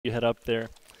You head up there.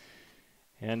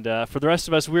 And for the rest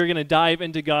of us, we're going to dive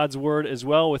into God's Word as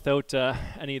well without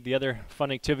any of the other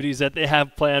fun activities that they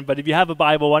have planned. But if you have a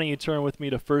Bible, why don't you turn with me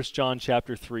to 1 John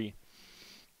chapter 3.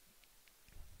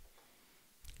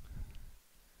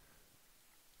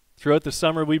 Throughout the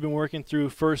summer, we've been working through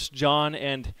 1 John,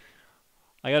 and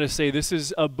I got to say, this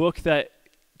is a book that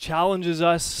challenges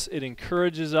us, it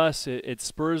encourages us, it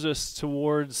spurs us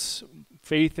towards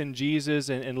faith in Jesus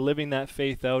and living that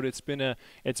faith out. It's been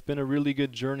a really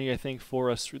good journey, I think,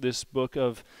 for us through this book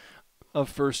of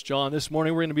 1 John. This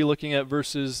morning we're going to be looking at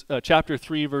chapter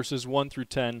 3, verses 1 through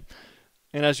 10.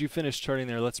 And as you finish turning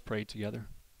there, let's pray together.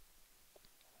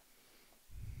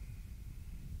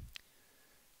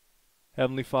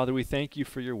 Heavenly Father, we thank you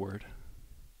for your word.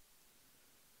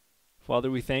 Father,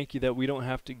 we thank you that we don't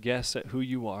have to guess at who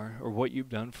you are or what you've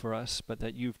done for us, but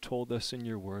that you've told us in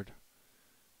your word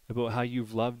about how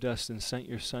you've loved us and sent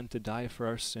your Son to die for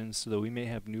our sins so that we may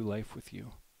have new life with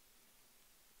you.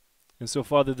 And so,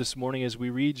 Father, this morning as we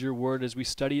read your word, as we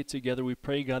study it together, we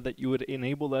pray, God, that you would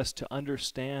enable us to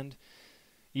understand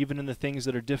even in the things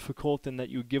that are difficult, and that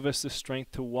you would give us the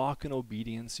strength to walk in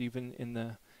obedience even in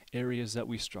the areas that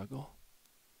we struggle.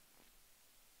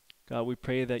 God, we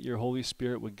pray that your Holy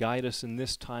Spirit would guide us in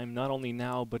this time, not only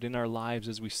now, but in our lives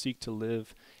as we seek to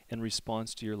live in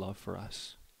response to your love for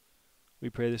us. We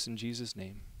pray this in Jesus'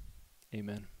 name.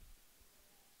 Amen.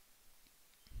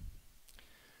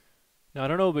 Now, I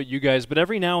don't know about you guys, but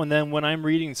every now and then when I'm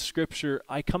reading Scripture,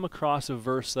 I come across a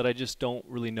verse that I just don't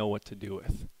really know what to do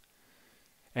with.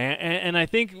 And I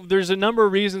think there's a number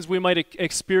of reasons we might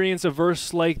experience a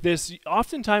verse like this.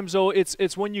 Oftentimes, though,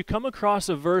 it's when you come across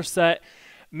a verse that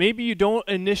maybe you don't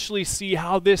initially see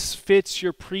how this fits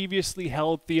your previously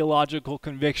held theological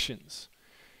convictions.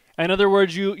 In other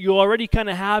words, you already kind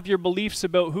of have your beliefs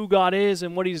about who God is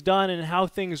and what he's done and how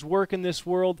things work in this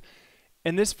world.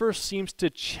 And this verse seems to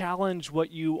challenge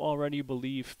what you already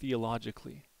believe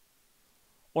theologically.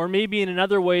 Or maybe in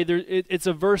another way, it's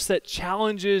a verse that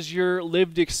challenges your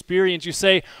lived experience. You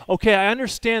say, okay, I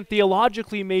understand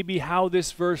theologically maybe how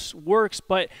this verse works,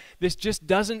 but this just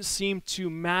doesn't seem to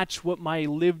match what my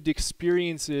lived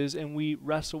experience is, and we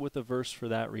wrestle with the verse for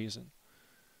that reason.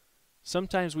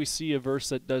 Sometimes we see a verse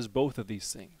that does both of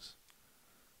these things.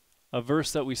 A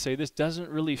verse that we say, this doesn't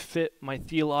really fit my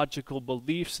theological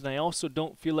beliefs, and I also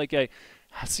don't feel like I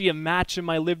see a match in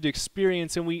my lived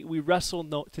experience, and we wrestle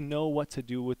to know what to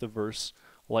do with a verse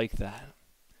like that.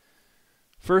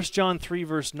 1 John 3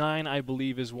 verse 9, I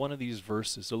believe, is one of these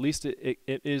verses. At least it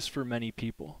is for many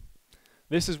people.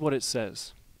 This is what it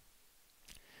says.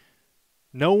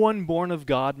 No one born of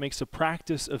God makes a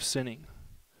practice of sinning,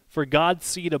 for God's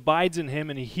seed abides in him,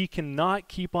 and he cannot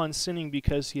keep on sinning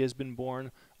because he has been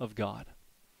born of God.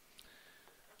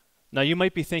 Now you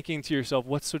might be thinking to yourself,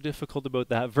 what's so difficult about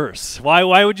that verse?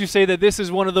 Why would you say that this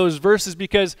is one of those verses?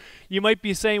 Because you might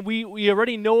be saying, we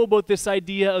already know about this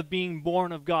idea of being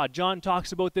born of God. John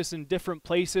talks about this in different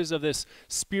places, of this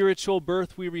spiritual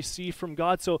birth we receive from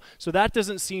God. So that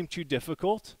doesn't seem too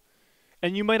difficult.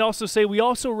 And you might also say, we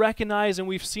also recognize, and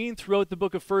we've seen throughout the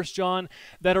book of 1 John,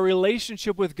 that a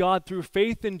relationship with God through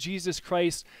faith in Jesus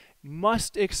Christ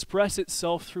must express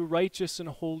itself through righteous and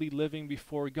holy living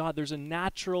before God. There's a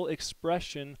natural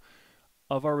expression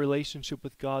of our relationship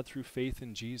with God through faith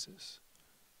in Jesus.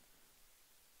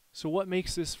 So what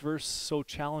makes this verse so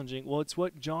challenging? Well, it's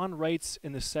what John writes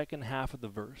in the second half of the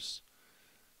verse.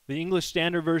 The English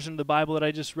Standard Version of the Bible that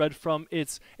I just read from,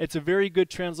 it's a very good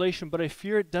translation, but I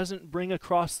fear it doesn't bring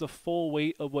across the full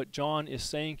weight of what John is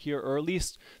saying here, or at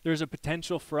least there's a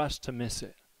potential for us to miss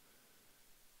it.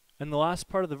 In the last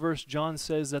part of the verse, John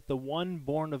says that the one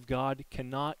born of God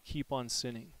cannot keep on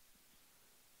sinning.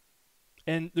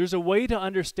 And there's a way to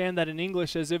understand that in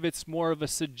English as if it's more of a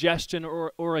suggestion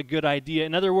or a good idea.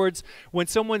 In other words, when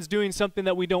someone's doing something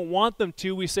that we don't want them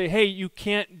to, we say, hey, you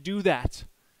can't do that.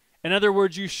 In other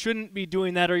words, you shouldn't be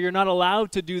doing that, or you're not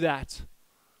allowed to do that.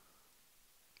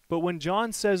 But when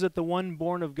John says that the one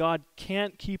born of God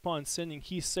can't keep on sinning,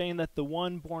 he's saying that the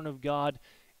one born of God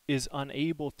is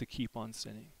unable to keep on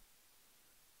sinning.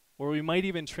 Or we might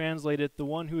even translate it, the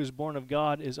one who is born of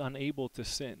God is unable to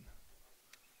sin.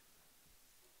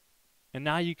 And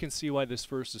now you can see why this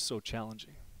verse is so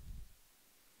challenging.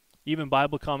 Even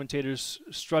Bible commentators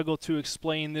struggle to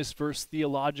explain this verse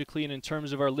theologically and in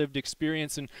terms of our lived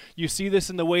experience. And you see this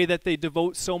in the way that they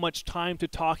devote so much time to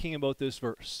talking about this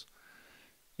verse.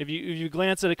 If you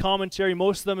glance at a commentary,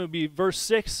 most of them would be verse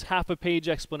 6, half a page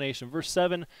explanation. Verse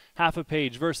 7, half a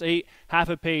page. Verse 8, half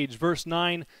a page. Verse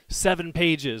 9, 7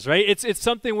 pages, right? It's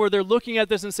something where they're looking at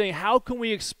this and saying, how can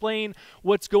we explain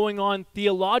what's going on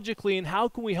theologically, and how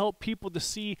can we help people to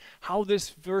see how this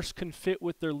verse can fit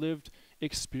with their lived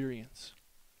experience?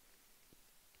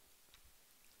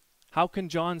 How can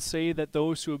John say that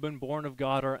those who have been born of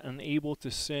God are unable to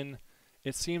sin?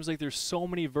 It seems like there's so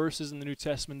many verses in the New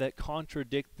Testament that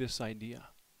contradict this idea.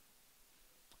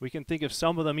 We can think of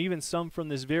some of them, even some from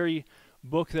this very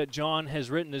book that John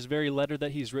has written, this very letter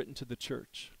that he's written to the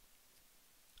church.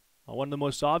 One of the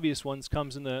most obvious ones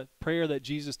comes in the prayer that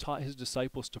Jesus taught his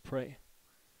disciples to pray.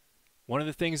 One of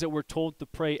the things that we're told to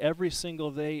pray every single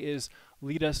day is,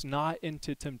 lead us not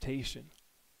into temptation.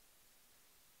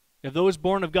 If those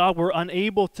born of God were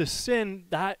unable to sin,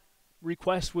 that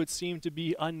request would seem to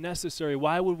be unnecessary.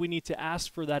 Why would we need to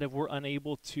ask for that if we're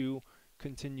unable to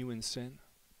continue in sin?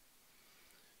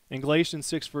 In Galatians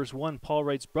 6 verse 1, Paul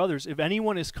writes, brothers, if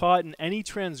anyone is caught in any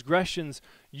transgressions,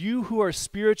 you who are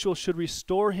spiritual should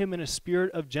restore him in a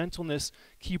spirit of gentleness.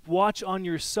 Keep watch on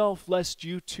yourself, lest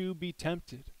you too be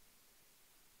tempted.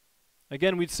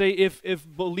 Again, we'd say if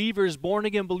believers,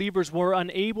 born-again believers, were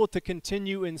unable to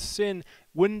continue in sin,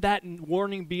 wouldn't that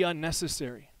warning be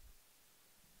unnecessary?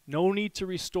 No need to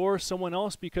restore someone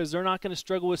else because they're not going to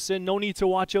struggle with sin. No need to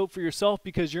watch out for yourself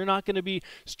because you're not going to be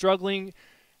struggling.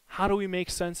 How do we make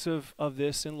sense of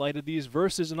this in light of these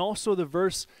verses? And also the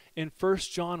verse in 1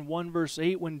 John 1 verse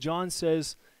 8 when John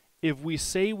says, if we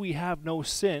say we have no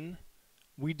sin,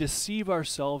 we deceive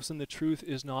ourselves and the truth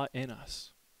is not in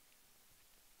us.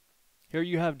 Here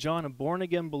you have John, a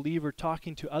born-again believer,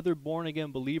 talking to other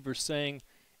born-again believers saying,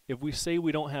 if we say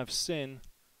we don't have sin,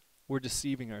 we're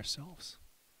deceiving ourselves.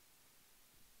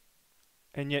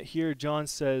 And yet here John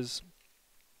says,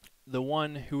 the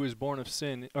one who is born of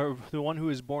sin, or the one who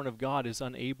is born of God, is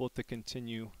unable to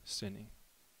continue sinning.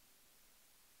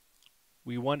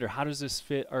 We wonder, how does this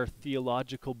fit our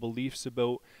theological beliefs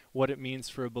about what it means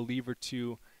for a believer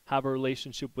to have a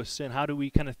relationship with sin? How do we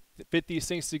kind of fit these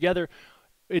things together?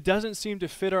 It doesn't seem to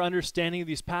fit our understanding of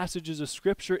these passages of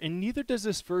Scripture, and neither does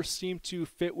this verse seem to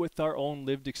fit with our own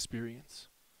lived experience.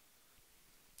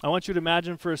 I want you to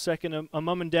imagine for a second a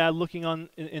mom and dad looking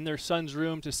in their son's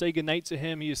room to say goodnight to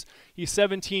him. He's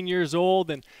 17 years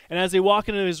old, and as they walk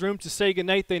into his room to say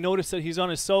goodnight, they notice that he's on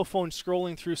his cell phone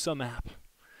scrolling through some app.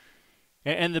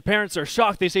 And the parents are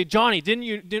shocked. They say, Johnny,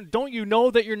 don't you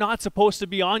know that you're not supposed to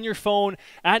be on your phone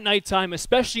at nighttime,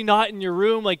 especially not in your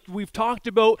room? Like, we've talked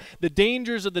about the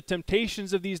dangers of the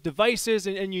temptations of these devices,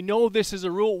 and you know this is a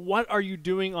rule. What are you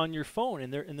doing on your phone?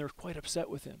 And they're quite upset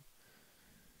with him.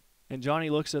 And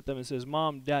Johnny looks at them and says,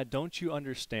 Mom, Dad, don't you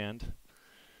understand?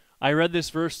 I read this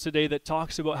verse today that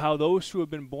talks about how those who have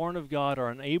been born of God are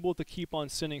unable to keep on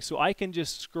sinning. So I can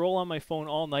just scroll on my phone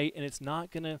all night and it's not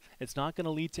gonna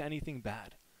lead to anything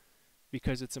bad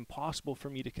because it's impossible for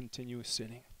me to continue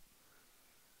sinning.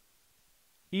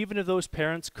 Even if those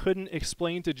parents couldn't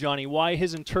explain to Johnny why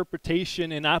his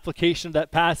interpretation and application of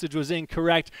that passage was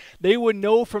incorrect, they would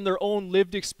know from their own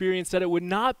lived experience that it would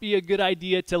not be a good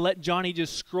idea to let Johnny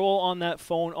just scroll on that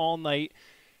phone all night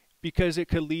because it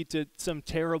could lead to some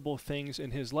terrible things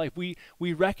in his life. We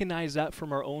recognize that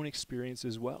from our own experience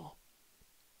as well.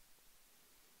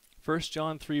 1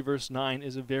 John 3 verse 9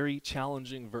 is a very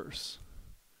challenging verse.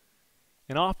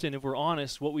 And often, if we're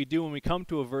honest, what we do when we come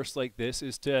to a verse like this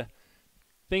is to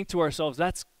think to ourselves,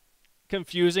 that's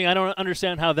confusing, I don't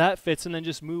understand how that fits, and then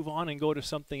just move on and go to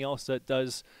something else that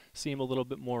does seem a little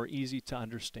bit more easy to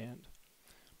understand.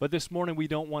 But this morning we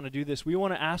don't want to do this. We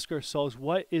want to ask ourselves,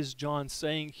 what is John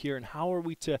saying here, and how are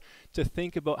we to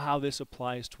think about how this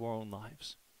applies to our own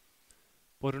lives?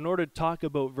 But in order to talk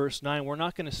about verse 9, we're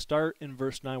not going to start in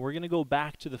verse 9. We're going to go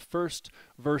back to the first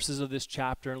verses of this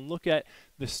chapter and look at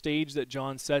the stage that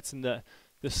John sets and the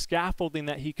scaffolding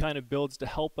that he kind of builds to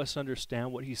help us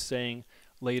understand what he's saying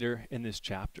later in this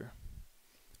chapter.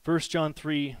 1 John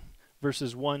 3,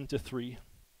 verses 1 to 3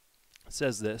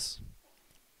 says this,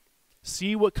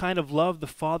 "See what kind of love the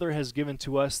Father has given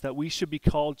to us, that we should be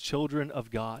called children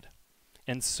of God.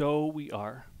 And so we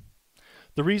are.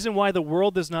 The reason why the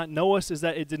world does not know us is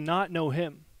that it did not know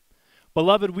him.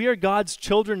 Beloved, we are God's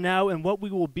children now, and what we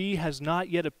will be has not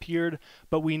yet appeared,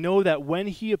 but we know that when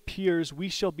he appears, we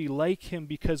shall be like him,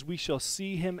 because we shall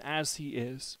see him as he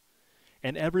is.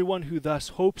 And everyone who thus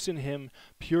hopes in him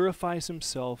purifies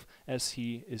himself as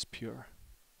he is pure."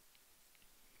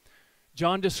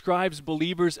 John describes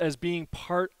believers as being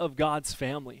part of God's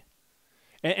family.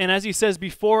 And as he says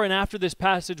before and after this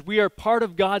passage, we are part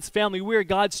of God's family. We are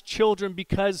God's children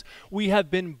because we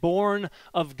have been born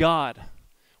of God.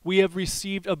 We have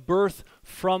received a birth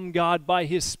from God by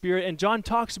his Spirit. And John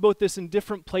talks about this in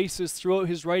different places throughout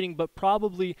his writing, but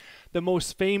probably the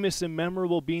most famous and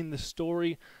memorable being the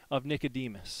story of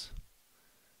Nicodemus.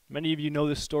 Many of you know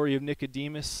the story of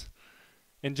Nicodemus.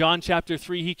 In John chapter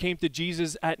 3, he came to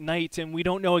Jesus at night, and we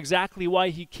don't know exactly why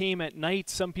he came at night.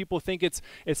 Some people think it's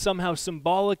somehow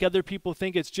symbolic. Other people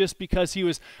think it's just because he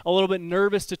was a little bit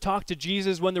nervous to talk to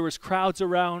Jesus when there was crowds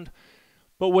around.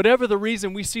 But whatever the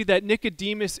reason, we see that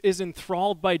Nicodemus is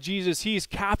enthralled by Jesus. He's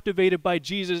captivated by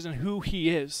Jesus and who he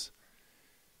is.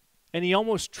 And he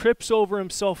almost trips over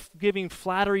himself giving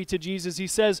flattery to Jesus. He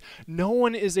says, "No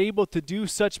one is able to do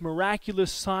such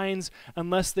miraculous signs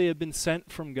unless they have been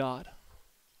sent from God."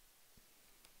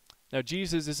 Now,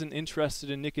 Jesus isn't interested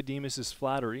in Nicodemus's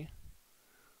flattery,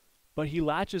 but he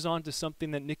latches on to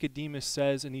something that Nicodemus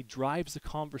says, and he drives the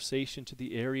conversation to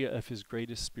the area of his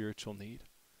greatest spiritual need.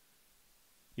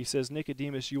 He says,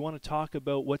 "Nicodemus, you want to talk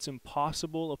about what's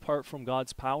impossible apart from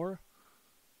God's power?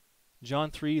 John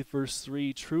 3, verse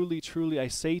 3, "Truly, truly, I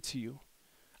say to you,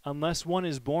 unless one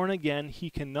is born again, he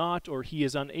cannot or he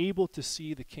is unable to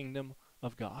see the kingdom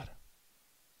of God."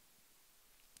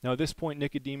 Now, at this point,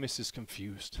 Nicodemus is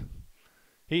confused.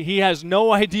 He has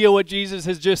no idea what Jesus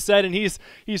has just said, and he's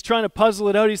trying to puzzle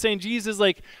it out. He's saying, "Jesus,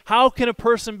 like, how can a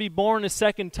person be born a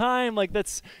second time? Like,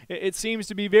 it seems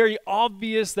to be very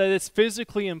obvious that it's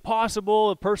physically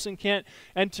impossible. A person can't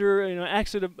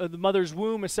exit the mother's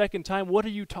womb a second time. What are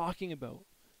you talking about?"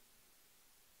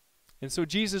 And so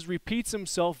Jesus repeats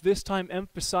himself, this time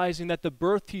emphasizing that the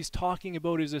birth he's talking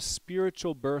about is a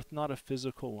spiritual birth, not a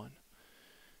physical one.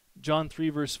 John 3,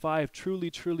 verse 5, "Truly,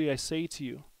 truly, I say to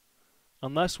you,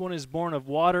 unless one is born of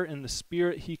water and the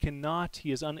Spirit,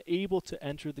 he is unable to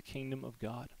enter the kingdom of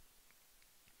God."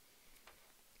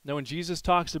 Now, when Jesus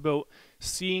talks about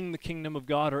seeing the kingdom of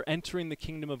God or entering the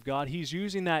kingdom of God, he's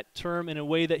using that term in a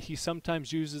way that he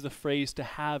sometimes uses the phrase to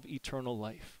have eternal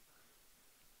life.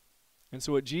 And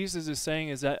so what Jesus is saying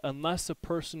is that unless a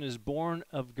person is born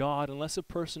of God, unless a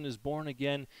person is born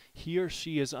again, he or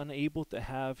she is unable to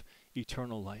have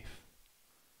eternal life.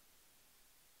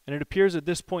 And it appears at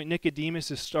this point Nicodemus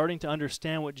is starting to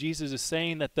understand what Jesus is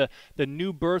saying, that the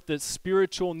new birth, the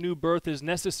spiritual new birth is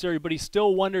necessary, but he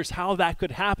still wonders how that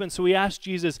could happen. So he asks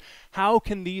Jesus, "How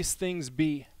can these things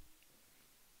be?"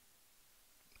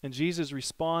 And Jesus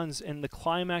responds, and the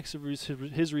climax of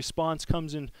his response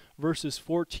comes in verses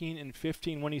 14 and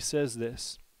 15 when he says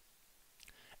this,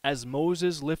 "As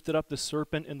Moses lifted up the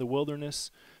serpent in the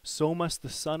wilderness, so must the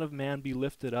Son of Man be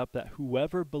lifted up, that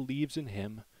whoever believes in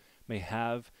him may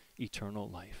have eternal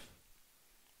life."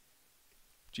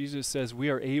 Jesus says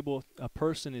a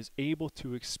person is able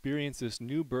to experience this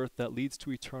new birth that leads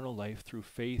to eternal life through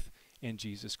faith in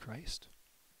Jesus Christ.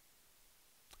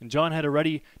 And John had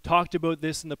already talked about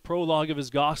this in the prologue of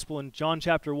his gospel. In John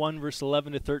chapter 1, verse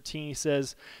 11 to 13, he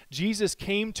says, "Jesus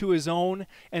came to his own,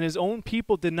 and his own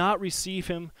people did not receive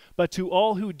him, but to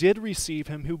all who did receive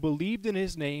him, who believed in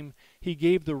his name, he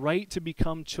gave the right to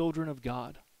become children of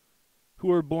God, who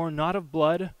were born not of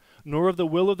blood, nor of the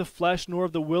will of the flesh, nor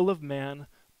of the will of man,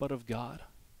 but of God."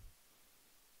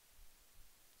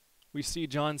 We see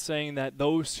John saying that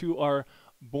those who are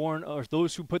born, or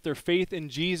those who put their faith in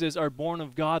Jesus, are born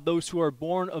of God. Those who are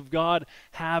born of God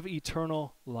have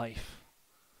eternal life.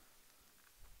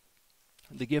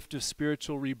 The gift of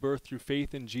spiritual rebirth through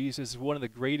faith in Jesus is one of the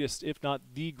greatest, if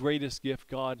not the greatest gift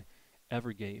God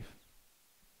ever gave.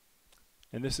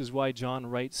 And this is why John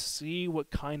writes, "See what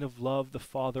kind of love the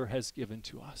Father has given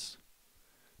to us,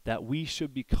 that we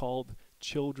should be called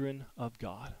children of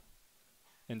God.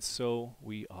 And so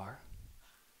we are."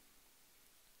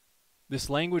 This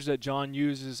language that John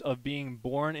uses of being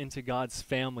born into God's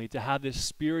family, to have this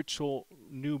spiritual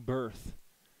new birth,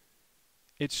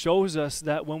 it shows us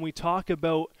that when we talk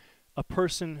about a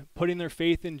person putting their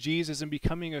faith in Jesus and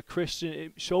becoming a Christian,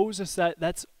 it shows us that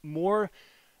that's more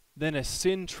than a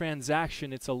sin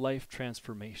transaction, it's a life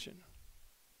transformation.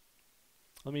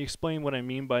 Let me explain what I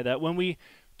mean by that. When we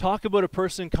talk about a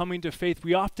person coming to faith,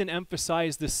 we often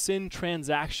emphasize the sin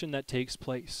transaction that takes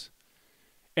place.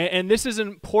 And this is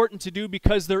important to do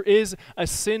because there is a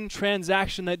sin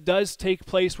transaction that does take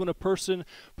place when a person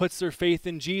puts their faith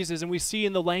in Jesus. And we see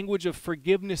in the language of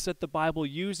forgiveness that the Bible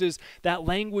uses, that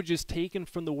language is taken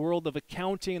from the world of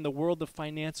accounting and the world of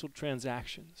financial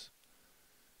transactions.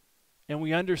 And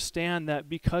we understand that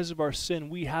because of our sin,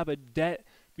 we have a debt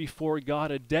before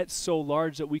God, a debt so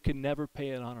large that we can never pay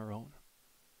it on our own.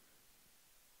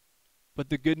 But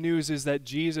the good news is that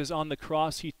Jesus on the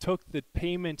cross, he took the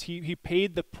payment, he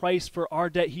paid the price for our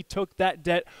debt. He took that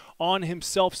debt on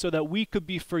himself so that we could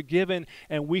be forgiven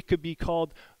and we could be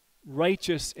called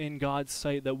righteous in God's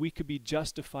sight, that we could be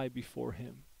justified before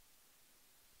him.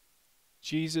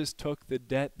 Jesus took the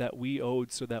debt that we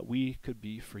owed so that we could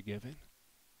be forgiven.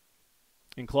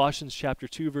 In Colossians chapter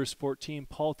 2, verse 14,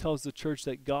 Paul tells the church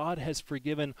that God has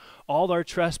forgiven all our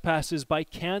trespasses by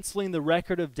canceling the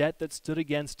record of debt that stood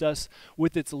against us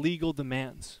with its legal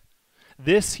demands.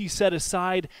 This he set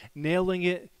aside, nailing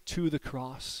it to the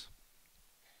cross.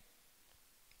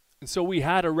 And so we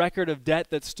had a record of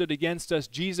debt that stood against us.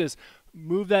 Jesus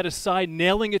moved that aside,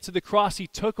 nailing it to the cross. He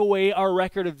took away our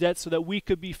record of debt so that we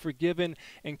could be forgiven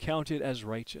and counted as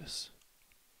righteous.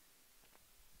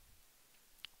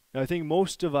 Now, I think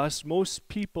most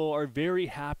people are very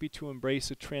happy to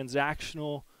embrace a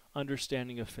transactional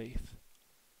understanding of faith.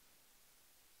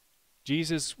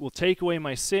 Jesus will take away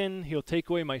my sin. He'll take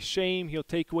away my shame. He'll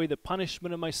take away the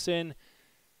punishment of my sin.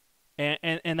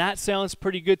 And that sounds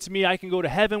pretty good to me. I can go to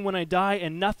heaven when I die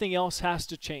and nothing else has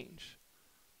to change.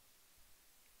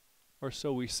 Or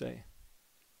so we say.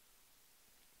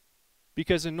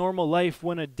 Because in normal life,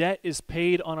 when a debt is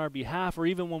paid on our behalf, or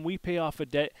even when we pay off a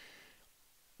debt,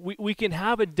 we can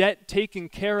have a debt taken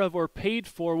care of or paid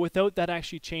for without that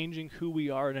actually changing who we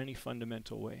are in any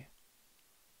fundamental way.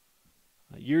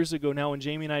 Years ago now, when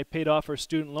Jamie and I paid off our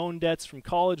student loan debts from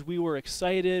college, we were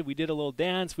excited. We did a little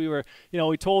dance. We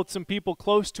told some people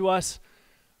close to us,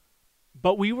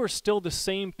 but we were still the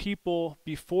same people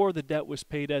before the debt was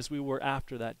paid as we were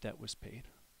after that debt was paid.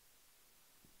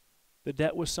 The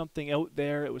debt was something out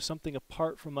there. It was something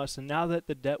apart from us. And now that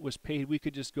the debt was paid, we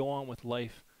could just go on with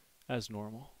life as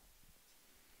normal.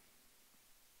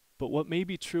 But what may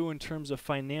be true in terms of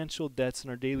financial debts in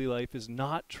our daily life is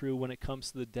not true when it comes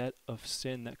to the debt of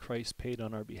sin that Christ paid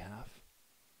on our behalf.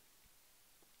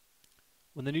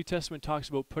 When the New Testament talks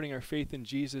about putting our faith in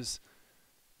Jesus,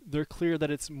 they're clear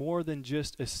that it's more than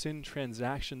just a sin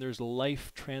transaction. There's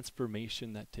life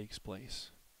transformation that takes place.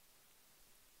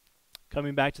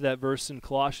 Coming back to that verse in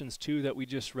Colossians 2 that we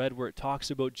just read, where it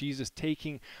talks about Jesus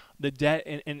taking the debt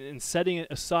and setting it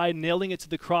aside, nailing it to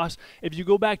the cross. If you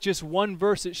go back just one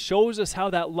verse, it shows us how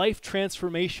that life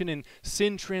transformation and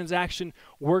sin transaction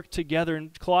work together.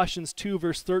 In Colossians 2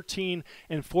 verse 13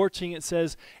 and 14 it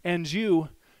says, "And you,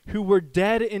 who were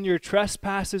dead in your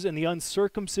trespasses and the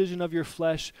uncircumcision of your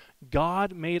flesh,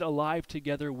 God made alive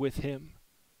together with him,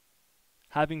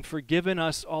 having forgiven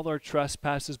us all our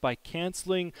trespasses by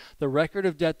canceling the record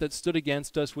of debt that stood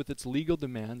against us with its legal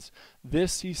demands.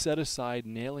 This he set aside,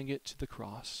 nailing it to the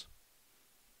cross."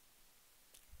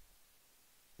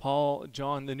 Paul,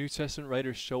 John, the New Testament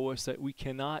writers show us that we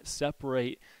cannot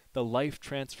separate the life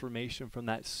transformation from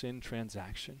that sin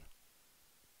transaction.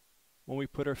 When we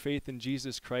put our faith in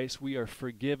Jesus Christ, we are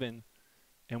forgiven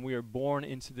and we are born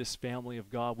into this family of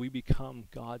God. We become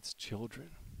God's children.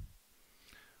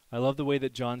 I love the way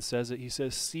that John says it. He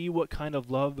says, "See what kind of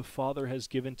love the Father has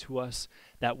given to us,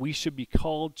 that we should be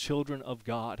called children of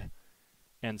God.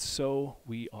 And so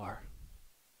we are."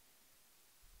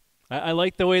 I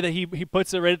like the way that he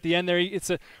puts it right at the end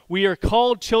there. We are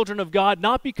called children of God,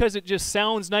 not because it just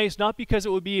sounds nice, not because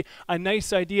it would be a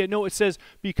nice idea. No, it says,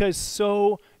 because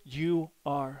so you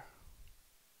are.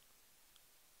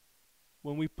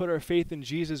 When we put our faith in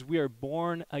Jesus, we are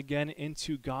born again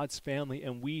into God's family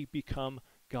and we become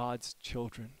God's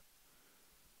children.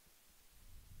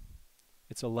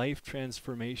 It's a life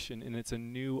transformation and it's a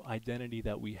new identity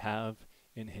that we have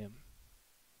in him.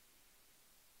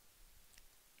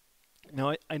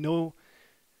 Now, I know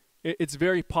it's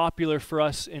very popular for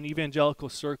us in evangelical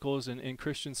circles and in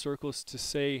Christian circles to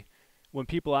say, when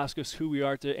people ask us who we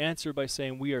are, to answer by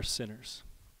saying we are sinners.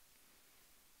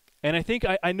 And I think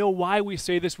I know why we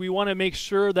say this. We want to make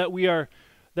sure that we are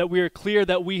clear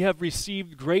that we have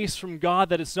received grace from God,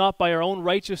 that it's not by our own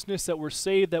righteousness that we're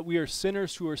saved, that we are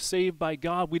sinners who are saved by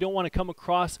God. We don't want to come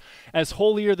across as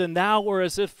holier than thou, or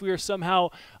as if we are somehow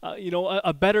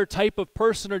a better type of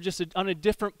person, or just on a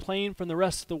different plane from the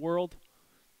rest of the world.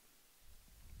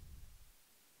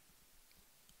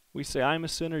 We say, I'm a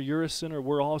sinner, you're a sinner,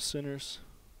 we're all sinners.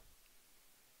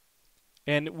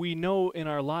 And we know in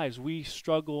our lives we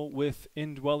struggle with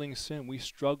indwelling sin. We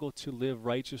struggle to live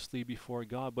righteously before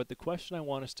God. But the question I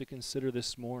want us to consider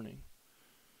this morning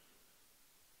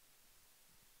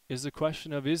is the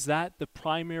question of, is that the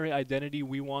primary identity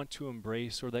we want to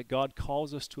embrace, or that God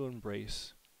calls us to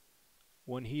embrace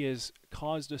when he has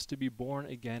caused us to be born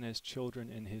again as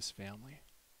children in his family?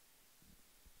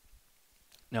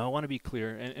 Now I want to be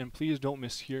clear, and please don't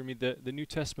mishear me. The New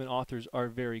Testament authors are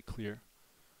very clear.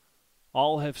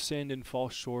 All have sinned and fall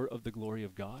short of the glory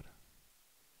of God.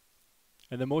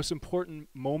 And the most important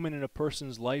moment in a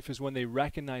person's life is when they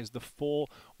recognize the full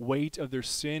weight of their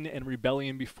sin and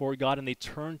rebellion before God, and they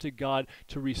turn to God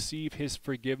to receive his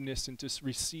forgiveness and to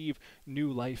receive new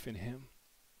life in him.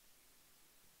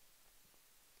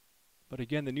 But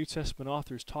again, the New Testament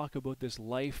authors talk about this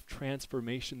life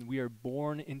transformation. We are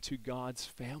born into God's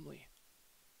family.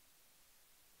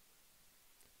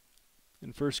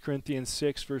 In 1 Corinthians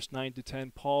 6, verse 9 to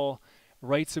 10, Paul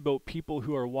writes about people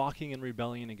who are walking in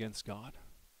rebellion against God.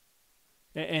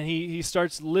 And he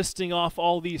starts listing off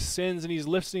all these sins, and he's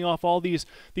listing off all these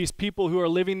people who are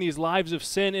living these lives of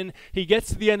sin. And he gets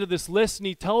to the end of this list, and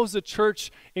he tells the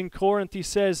church in Corinth, he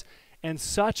says, "And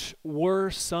such were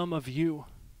some of you.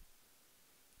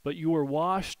 But you were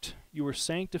washed, you were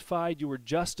sanctified, you were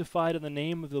justified in the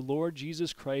name of the Lord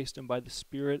Jesus Christ and by the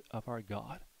Spirit of our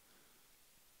God."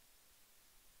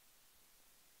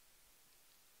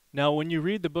 Now, when you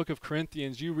read the book of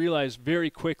Corinthians, you realize very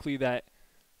quickly that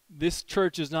this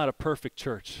church is not a perfect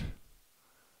church.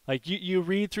 Like you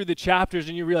read through the chapters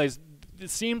and you realize it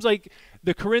seems like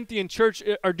the Corinthian church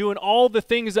are doing all the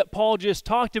things that Paul just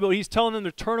talked about. He's telling them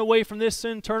to turn away from this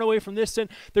sin, turn away from this sin.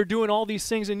 They're doing all these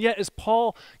things. And yet, as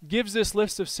Paul gives this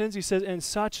list of sins, he says, "And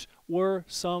such were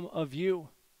some of you."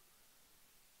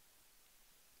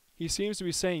 He seems to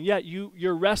be saying, yeah,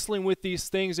 you're wrestling with these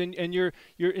things, and you're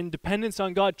in dependence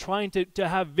on God, trying to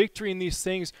have victory in these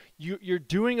things. You're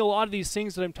doing a lot of these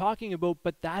things that I'm talking about,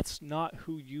 but that's not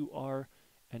who you are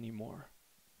anymore.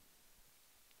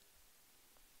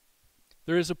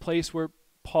 There is a place where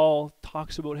Paul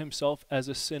talks about himself as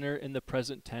a sinner in the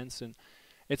present tense, and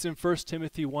it's in 1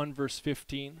 Timothy 1, verse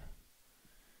 15.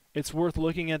 It's worth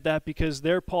looking at that because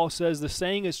there Paul says, "The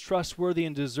saying is trustworthy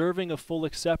and deserving of full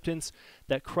acceptance,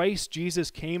 that Christ Jesus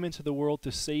came into the world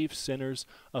to save sinners,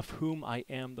 of whom I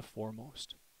am the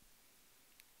foremost."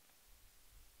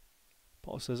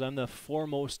 Paul says, "I'm the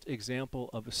foremost example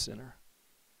of a sinner."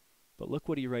 But look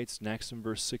what he writes next in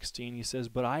verse 16. He says,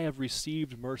 "But I have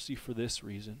received mercy for this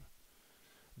reason,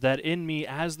 that in me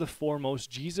as the foremost,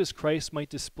 Jesus Christ might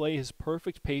display his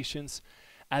perfect patience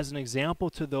as an example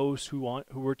to those who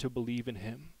were to believe in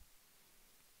him."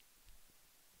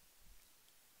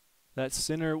 That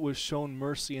sinner was shown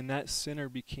mercy, and that sinner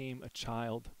became a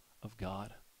child of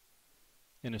God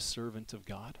and a servant of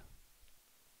God.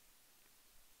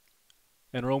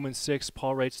 In Romans 6,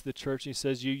 Paul writes to the church, and he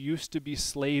says, "You used to be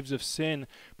slaves of sin."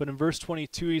 But in verse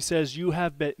 22, he says, "You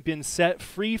have been set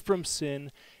free from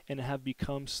sin and have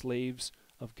become slaves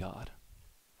of God."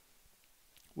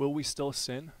 Will we still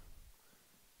sin?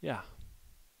 Yeah.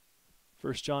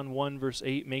 1 John 1, verse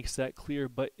 8 makes that clear,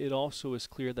 but it also is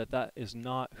clear that that is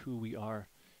not who we are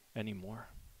anymore.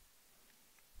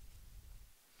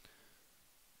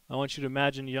 I want you to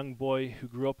imagine a young boy who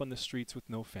grew up on the streets with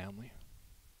no family.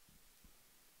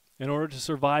 In order to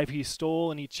survive, he stole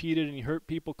and he cheated and he hurt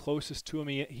people closest to him.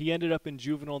 He ended up in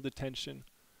juvenile detention.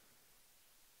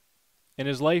 And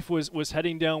his life was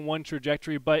heading down one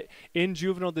trajectory, but in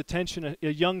juvenile detention, a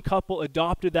young couple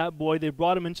adopted that boy. They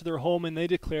brought him into their home and they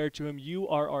declared to him, "You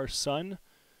are our son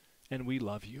and we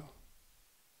love you."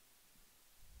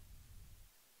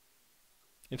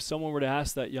 If someone were to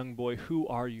ask that young boy, "Who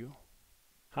are you?"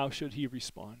 how should he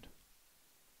respond?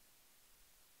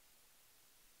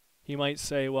 He might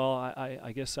say, "Well,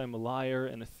 I guess I'm a liar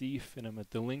and a thief and I'm a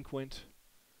delinquent,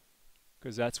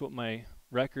 because that's what my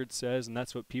record says and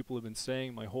that's what people have been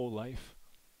saying my whole life."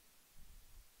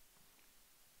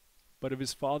 But if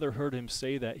his father heard him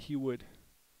say that, he would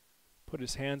put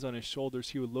his hands on his shoulders,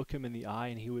 he would look him in the eye,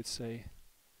 and he would say,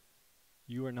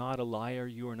 "You are not a liar,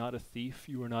 you are not a thief,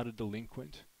 you are not a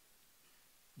delinquent.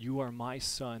 You are my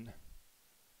son,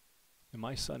 and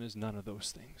my son is none of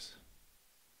those things."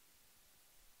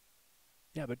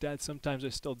 "Yeah, but Dad, sometimes I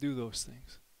still do those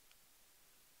things."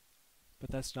 But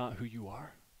that's not who you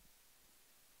are.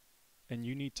 And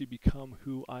you need to become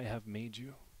who I have made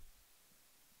you.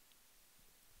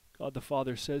 God the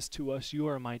Father says to us, "You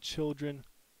are my children.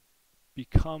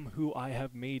 Become who I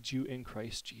have made you in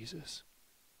Christ Jesus."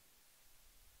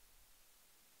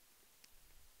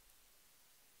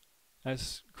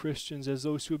 As Christians, as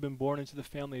those who have been born into the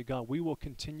family of God, we will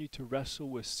continue to wrestle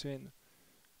with sin.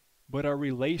 But our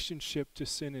relationship to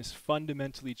sin is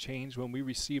fundamentally changed when we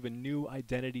receive a new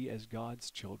identity as God's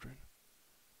children.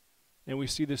 And we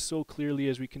see this so clearly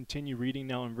as we continue reading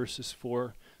now in verses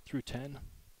 4 through 10.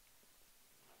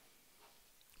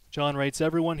 John writes,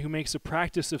 "Everyone who makes a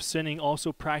practice of sinning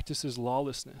also practices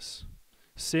lawlessness.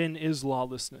 Sin is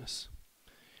lawlessness.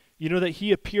 You know that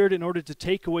he appeared in order to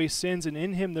take away sins, and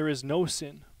in him there is no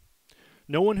sin.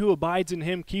 No one who abides in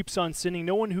him keeps on sinning.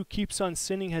 No one who keeps on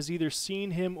sinning has either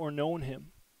seen him or known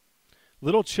him.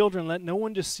 Little children, let no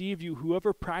one deceive you.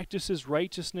 Whoever practices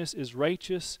righteousness is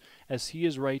righteous as he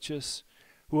is righteous.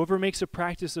 Whoever makes a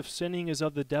practice of sinning is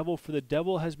of the devil, for the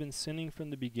devil has been sinning from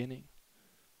the beginning.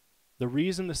 The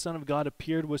reason the Son of God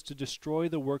appeared was to destroy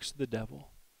the works of the devil.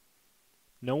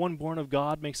 No one born of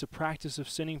God makes a practice of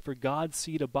sinning, for God's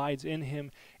seed abides in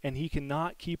him, and he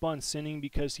cannot keep on sinning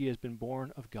because he has been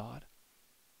born of God.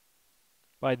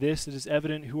 By this it is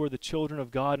evident who are the children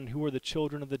of God and who are the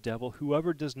children of the devil.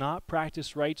 Whoever does not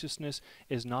practice righteousness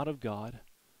is not of God,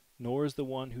 nor is the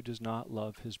one who does not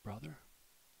love his brother.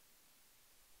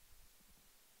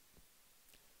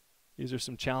 These are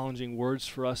some challenging words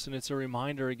for us, and it's a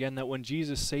reminder again that when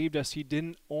Jesus saved us, he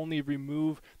didn't only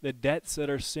remove the debts that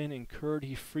our sin incurred,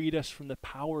 he freed us from the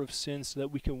power of sin so that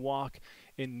we can walk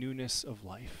in newness of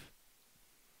life.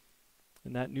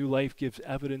 And that new life gives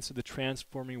evidence of the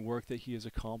transforming work that he has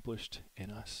accomplished in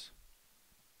us.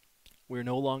 We are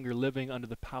no longer living under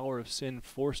the power of sin,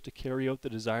 forced to carry out the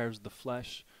desires of the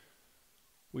flesh.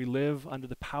 We live under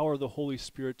the power of the Holy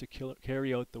Spirit to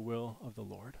carry out the will of the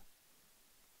Lord.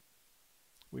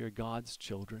 We are God's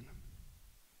children.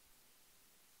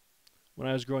 When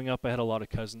I was growing up, I had a lot of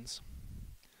cousins.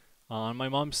 On my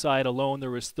mom's side alone, there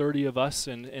was 30 of us,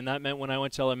 and that meant when I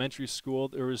went to elementary school,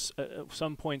 there was at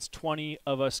some points 20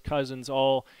 of us cousins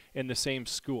all in the same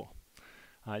school.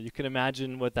 You can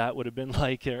imagine what that would have been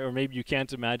like, or maybe you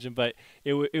can't imagine, but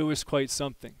it was quite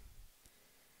something.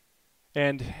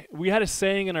 And we had a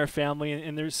saying in our family,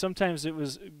 and there's sometimes it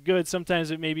was good, sometimes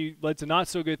it maybe led to not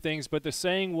so good things, but the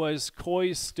saying was,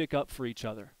 "Coys stick up for each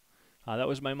other." That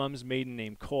was my mom's maiden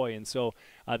name, Coy. And so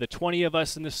the 20 of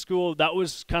us in the school, that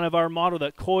was kind of our motto,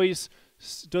 that Coys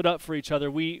stood up for each other.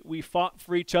 We fought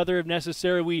for each other if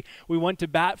necessary. We went to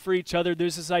bat for each other.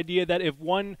 There's this idea that if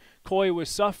one Coy was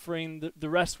suffering, the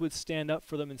rest would stand up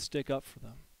for them and stick up for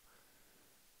them.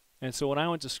 And so when I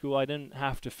went to school, I didn't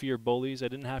have to fear bullies. I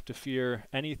didn't have to fear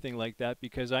anything like that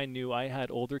because I knew I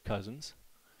had older cousins,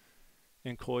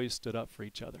 and Coys stood up for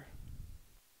each other.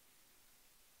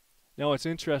 Now, what's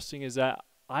interesting is that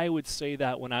I would say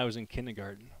that when I was in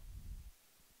kindergarten.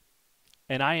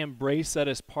 And I embraced that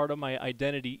as part of my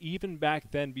identity even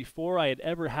back then, before I had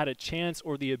ever had a chance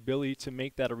or the ability to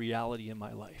make that a reality in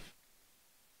my life.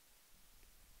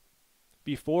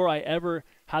 Before I ever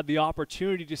had the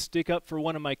opportunity to stick up for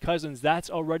one of my cousins, that's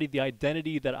already the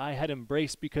identity that I had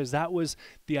embraced, because that was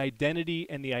the identity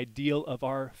and the ideal of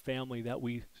our family that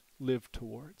we lived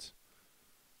towards.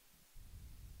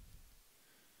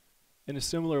 In a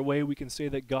similar way, we can say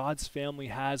that God's family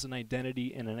has an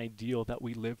identity and an ideal that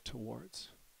we live towards.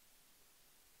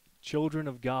 Children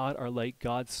of God are like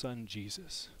God's Son,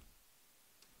 Jesus.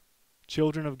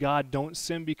 Children of God don't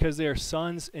sin because they are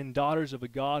sons and daughters of a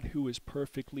God who is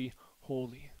perfectly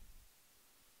holy.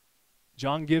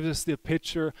 John gives us the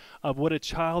picture of what a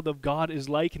child of God is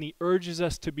like, and he urges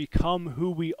us to become who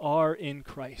we are in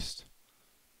Christ.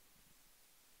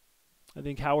 I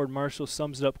think Howard Marshall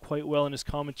sums it up quite well in his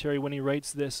commentary when he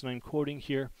writes this, and I'm quoting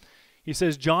here. He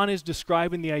says, John is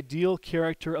describing the ideal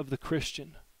character of the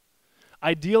Christian.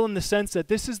 Ideal in the sense that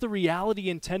this is the reality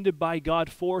intended by God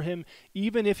for him,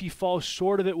 even if he falls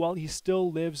short of it while he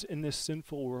still lives in this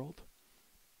sinful world.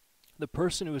 The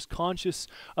person who is conscious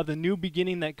of the new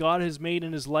beginning that God has made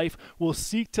in his life will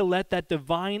seek to let that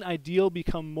divine ideal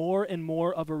become more and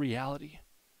more of a reality.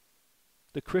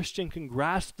 The Christian can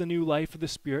grasp the new life of the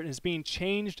Spirit and is being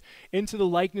changed into the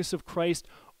likeness of Christ.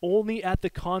 Only at the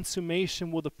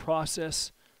consummation will the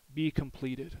process be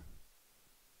completed.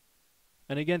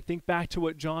 And again, think back to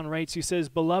what John writes. He says,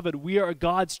 "Beloved, we are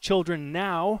God's children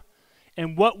now,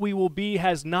 and what we will be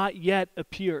has not yet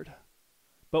appeared.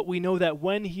 But we know that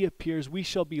when he appears, we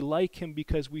shall be like him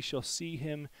because we shall see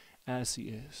him as he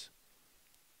is."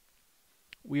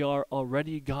 We are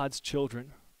already God's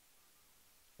children.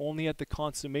 Only at the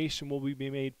consummation will we be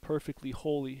made perfectly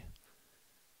holy.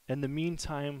 In the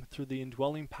meantime, through the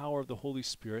indwelling power of the Holy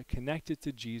Spirit, connected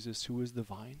to Jesus, who is the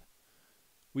vine,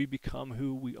 we become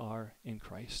who we are in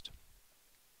Christ.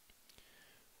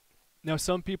 Now,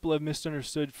 some people have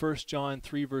misunderstood 1 John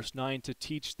 3 verse 9 to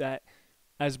teach that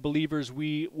as believers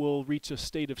we will reach a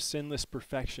state of sinless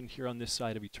perfection here on this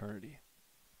side of eternity.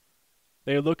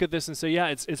 They look at this and say, yeah,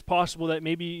 it's possible that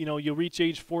maybe, you'll reach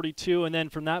age 42, and then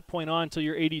from that point on until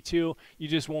you're 82, you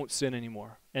just won't sin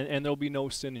anymore, and there'll be no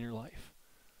sin in your life.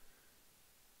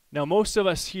 Now, most of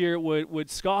us here would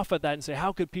scoff at that and say,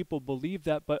 how could people believe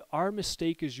that? But our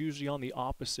mistake is usually on the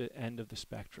opposite end of the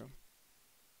spectrum.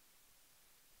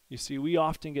 You see, we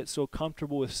often get so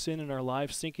comfortable with sin in our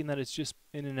lives, thinking that it's just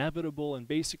an inevitable and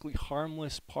basically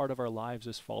harmless part of our lives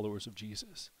as followers of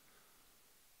Jesus.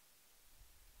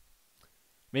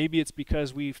 Maybe it's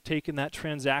because we've taken that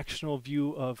transactional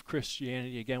view of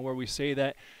Christianity again, where we say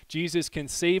that Jesus can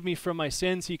save me from my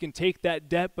sins, he can take that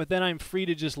debt, but then I'm free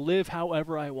to just live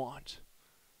however I want.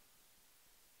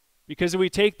 Because if we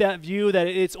take that view that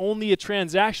it's only a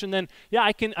transaction, then yeah,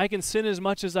 I can sin as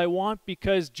much as I want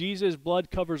because Jesus'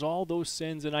 blood covers all those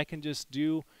sins, and I can just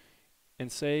do and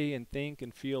say and think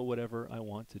and feel whatever I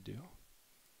want to do.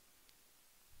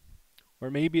 Or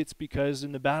maybe it's because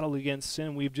in the battle against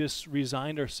sin, we've just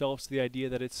resigned ourselves to the idea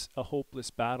that it's a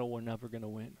hopeless battle we're never going to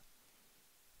win.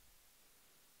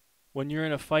 When you're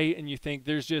in a fight and you think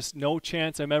there's just no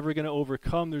chance I'm ever going to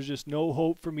overcome, there's just no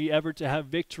hope for me ever to have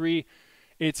victory,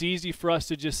 it's easy for us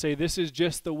to just say this is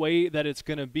just the way that it's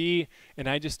going to be, and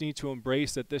I just need to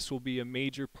embrace that this will be a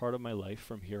major part of my life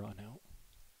from here on out.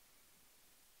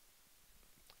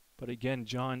 But again,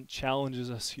 John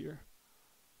challenges us here.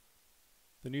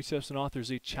 The New Testament authors,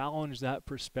 they challenge that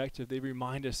perspective. They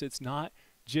remind us it's not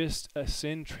just a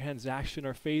sin transaction.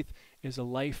 Our faith is a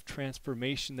life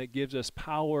transformation that gives us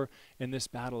power in this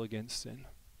battle against sin.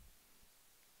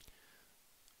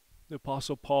 The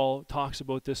Apostle Paul talks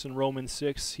about this in Romans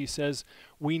 6. He says,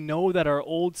 "We know that our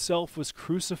old self was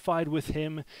crucified with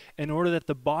him in order that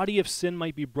the body of sin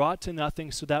might be brought to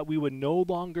nothing, so that we would no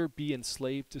longer be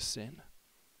enslaved to sin."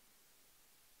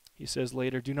 He says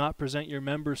later, "Do not present your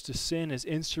members to sin as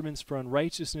instruments for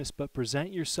unrighteousness, but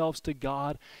present yourselves to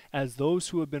God as those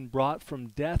who have been brought from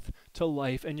death to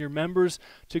life, and your members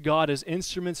to God as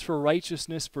instruments for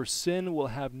righteousness, for sin will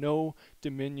have no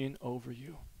dominion over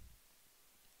you."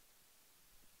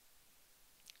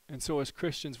 And so as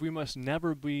Christians, we must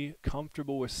never be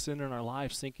comfortable with sin in our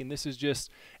lives, thinking this is just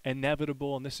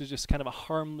inevitable and this is just kind of a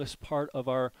harmless part of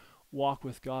our walk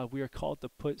with God. We are called to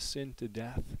put sin to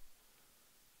death,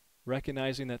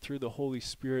 recognizing that through the Holy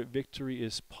Spirit, victory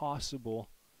is possible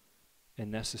and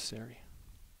necessary.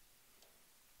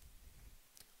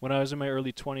 When I was in my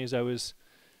early 20s, I was,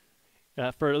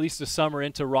 for at least a summer,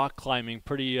 into rock climbing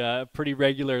pretty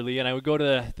regularly. And I would go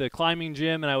to the climbing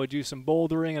gym, and I would do some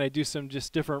bouldering, and I'd do some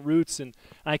just different routes. And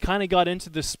I kind of got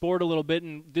into the sport a little bit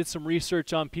and did some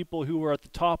research on people who were at the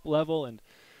top level. And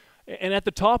at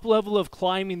the top level of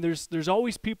climbing, there's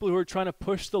always people who are trying to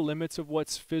push the limits of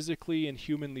what's physically and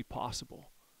humanly possible.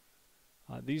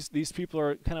 These people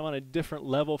are kind of on a different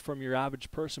level from your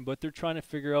average person, but they're trying to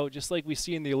figure out, just like we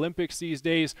see in the Olympics these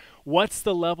days, what's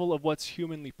the level of what's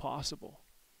humanly possible.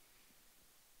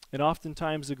 And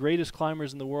oftentimes the greatest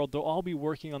climbers in the world, they'll all be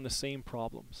working on the same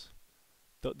problems.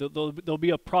 There'll be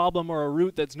a problem or a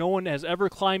route that no one has ever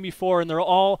climbed before, and they're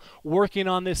all working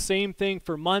on this same thing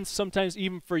for months, sometimes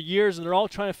even for years, and they're all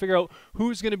trying to figure out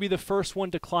who's going to be the first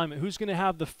one to climb it, who's going to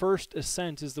have the first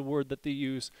ascent is the word that they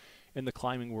use in the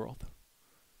climbing world.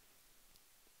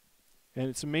 And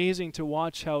it's amazing to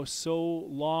watch how so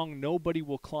long nobody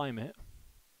will climb it,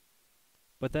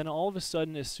 but then all of a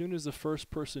sudden, as soon as the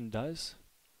first person does,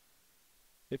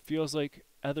 it feels like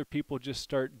other people just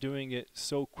start doing it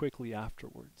so quickly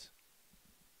afterwards.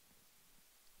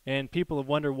 And people have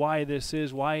wondered why this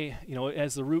is, why,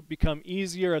 as the route become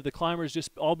easier, the climbers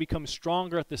just all become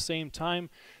stronger at the same time.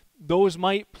 Those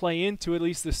might play into at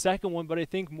least the second one, but I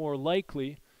think more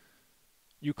likely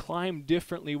you climb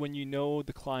differently when you know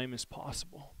the climb is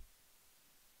possible.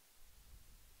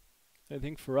 I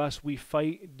think for us, we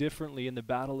fight differently in the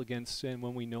battle against sin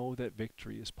when we know that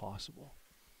victory is possible.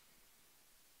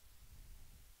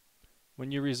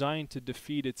 When you're resigned to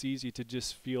defeat, it's easy to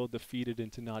just feel defeated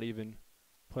and to not even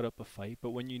put up a fight.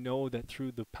 But when you know that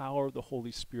through the power of the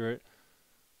Holy Spirit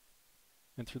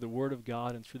and through the Word of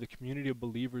God and through the community of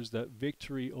believers that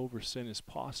victory over sin is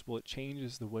possible, it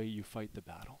changes the way you fight the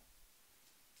battle.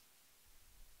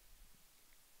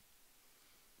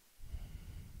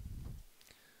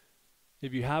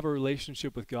 If you have a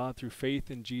relationship with God through faith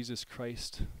in Jesus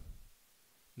Christ,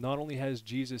 not only has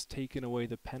Jesus taken away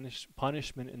the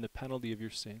punishment and the penalty of your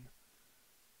sin,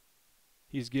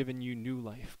 He's given you new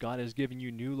life. God has given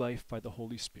you new life by the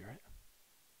Holy Spirit.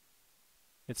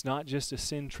 It's not just a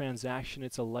sin transaction,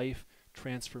 it's a life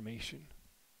transformation.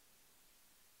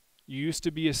 You used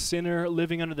to be a sinner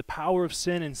living under the power of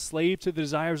sin, enslaved to the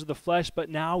desires of the flesh, but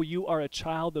now you are a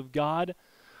child of God,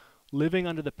 living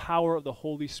under the power of the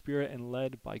Holy Spirit and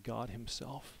led by God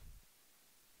Himself.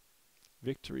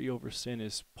 Victory over sin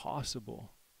is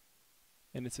possible,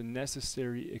 and it's a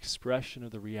necessary expression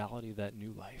of the reality of that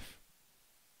new life.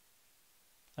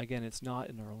 Again, it's not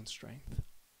in our own strength.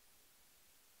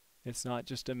 It's not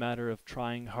just a matter of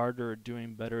trying harder or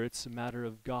doing better. It's a matter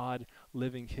of God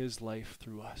living His life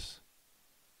through us.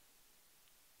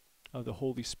 of the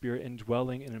Holy Spirit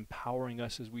indwelling and empowering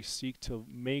us as we seek to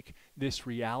make this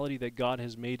reality that God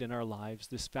has made in our lives,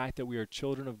 this fact that we are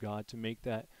children of God, to make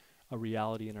that a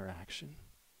reality in our action.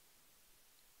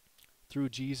 Through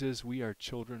Jesus, we are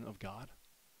children of God.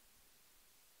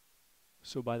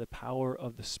 So by the power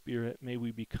of the Spirit, may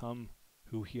we become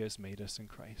who He has made us in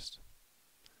Christ.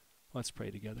 Let's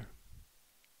pray together.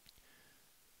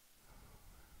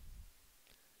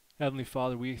 Heavenly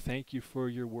Father, we thank you for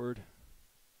your word.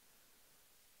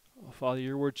 Oh, Father,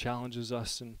 your word challenges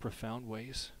us in profound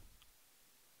ways.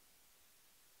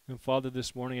 And Father,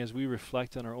 this morning as we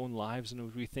reflect on our own lives and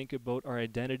as we think about our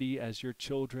identity as your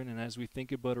children and as we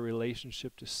think about our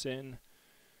relationship to sin,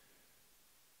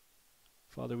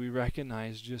 Father, we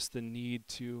recognize just the need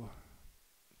to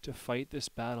fight this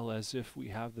battle as if we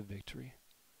have the victory.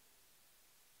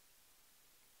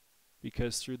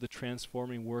 Because through the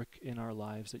transforming work in our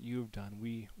lives that you have done,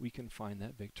 we can find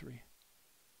that victory.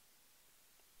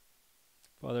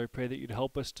 Father, I pray that you'd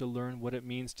help us to learn what it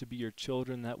means to be your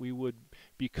children, that we would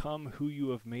become who you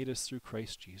have made us through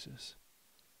Christ Jesus.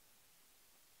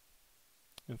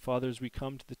 And Father, as we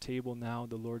come to the table now,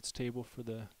 the Lord's table for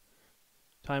the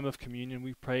time of communion,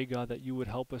 we pray, God, that you would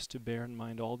help us to bear in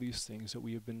mind all these things that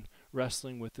we have been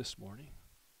wrestling with this morning.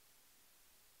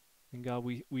 And God,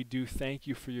 we do thank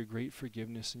you for your great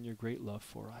forgiveness and your great love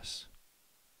for us.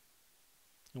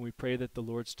 And we pray that the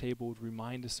Lord's table would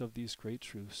remind us of these great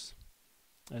truths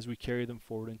as we carry them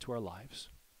forward into our lives.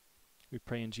 We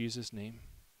pray in Jesus' name.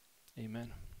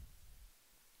 Amen.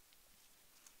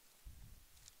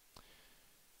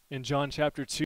 In John chapter 2,